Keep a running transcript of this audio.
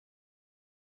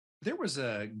There was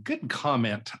a good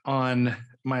comment on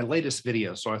my latest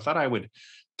video, so I thought I would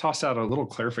toss out a little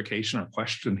clarification or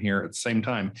question here at the same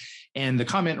time. And the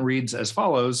comment reads as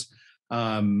follows,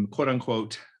 quote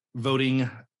unquote, voting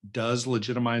does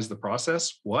legitimize the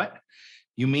process. What?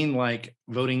 You mean like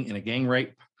voting in a gang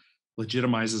rape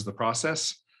legitimizes the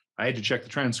process? I had to check the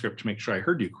transcript to make sure I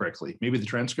heard you correctly. Maybe the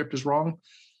transcript is wrong.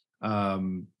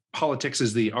 Politics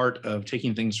is the art of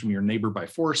taking things from your neighbor by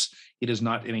force. It is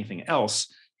not anything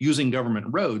else. Using government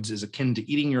roads is akin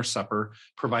to eating your supper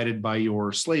provided by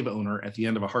your slave owner at the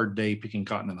end of a hard day picking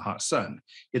cotton in the hot sun.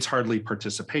 It's hardly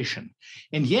participation.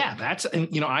 And yeah,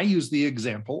 I use the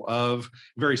example of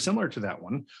very similar to that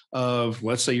one of,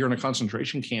 let's say you're in a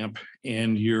concentration camp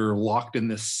and you're locked in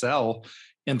this cell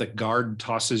and the guard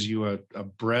tosses you a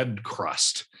bread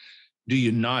crust. Do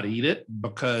you not eat it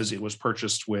because it was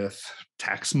purchased with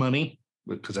tax money?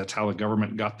 Because that's how the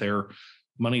government got their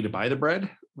money to buy the bread?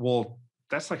 Well,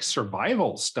 that's like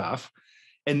survival stuff.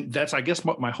 And that's, I guess,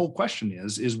 what my whole question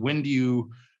is when do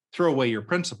you throw away your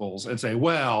principles and say,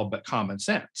 well, but common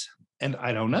sense? And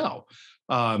I don't know.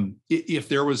 If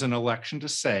there was an election to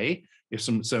say, if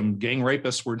some gang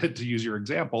rapists were, to use your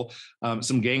example,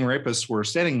 some gang rapists were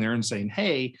standing there and saying,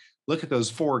 hey, look at those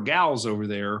four gals over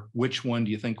there. Which one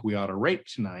do you think we ought to rape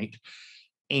tonight?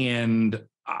 And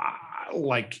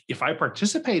like if I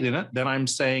participate in it, then I'm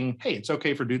saying, hey, it's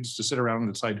okay for dudes to sit around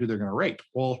and decide who they're going to rape.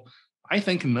 Well, I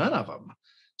think none of them.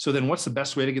 So then what's the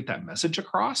best way to get that message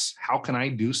across? How can I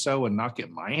do so and not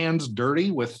get my hands dirty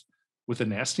with the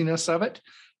nastiness of it?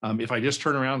 If I just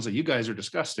turn around and say, you guys are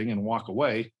disgusting and walk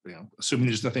away, assuming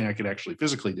there's nothing I could actually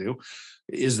physically do,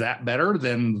 is that better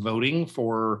than voting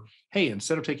for, hey,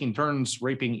 instead of taking turns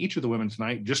raping each of the women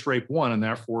tonight, just rape one and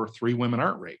therefore three women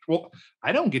aren't raped? Well,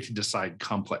 I don't get to decide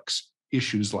complex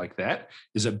issues like that.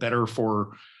 Is it better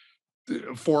for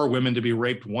four women to be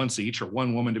raped once each or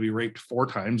one woman to be raped four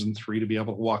times and three to be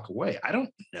able to walk away? I don't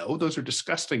know. Those are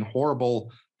disgusting,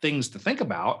 horrible things to think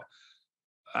about.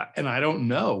 And I don't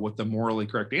know what the morally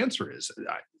correct answer is.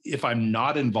 If I'm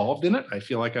not involved in it, I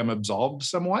feel like I'm absolved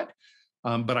somewhat.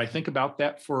 But I think about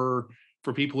that for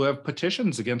people who have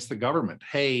petitions against the government.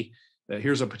 Hey,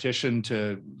 here's a petition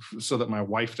so that my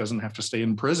wife doesn't have to stay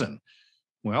in prison.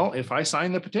 Well, if I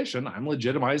sign the petition, I'm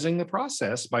legitimizing the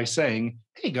process by saying,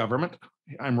 hey, government,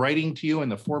 I'm writing to you in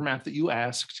the format that you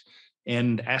asked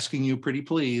and asking you pretty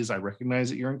please. I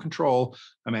recognize that you're in control.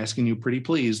 I'm asking you pretty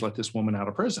please, let this woman out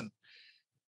of prison.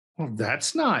 Well,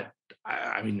 that's not,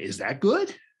 I mean, is that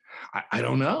good? I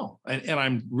don't know. And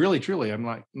I'm really, truly,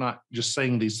 I'm not just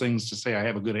saying these things to say I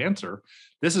have a good answer.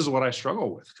 This is what I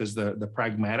struggle with because the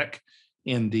pragmatic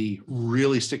and the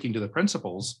really sticking to the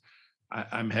principles,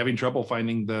 I'm having trouble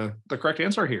finding the correct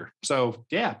answer here. So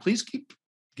yeah, please keep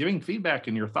giving feedback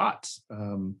and your thoughts.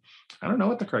 I don't know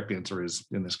what the correct answer is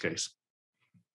in this case.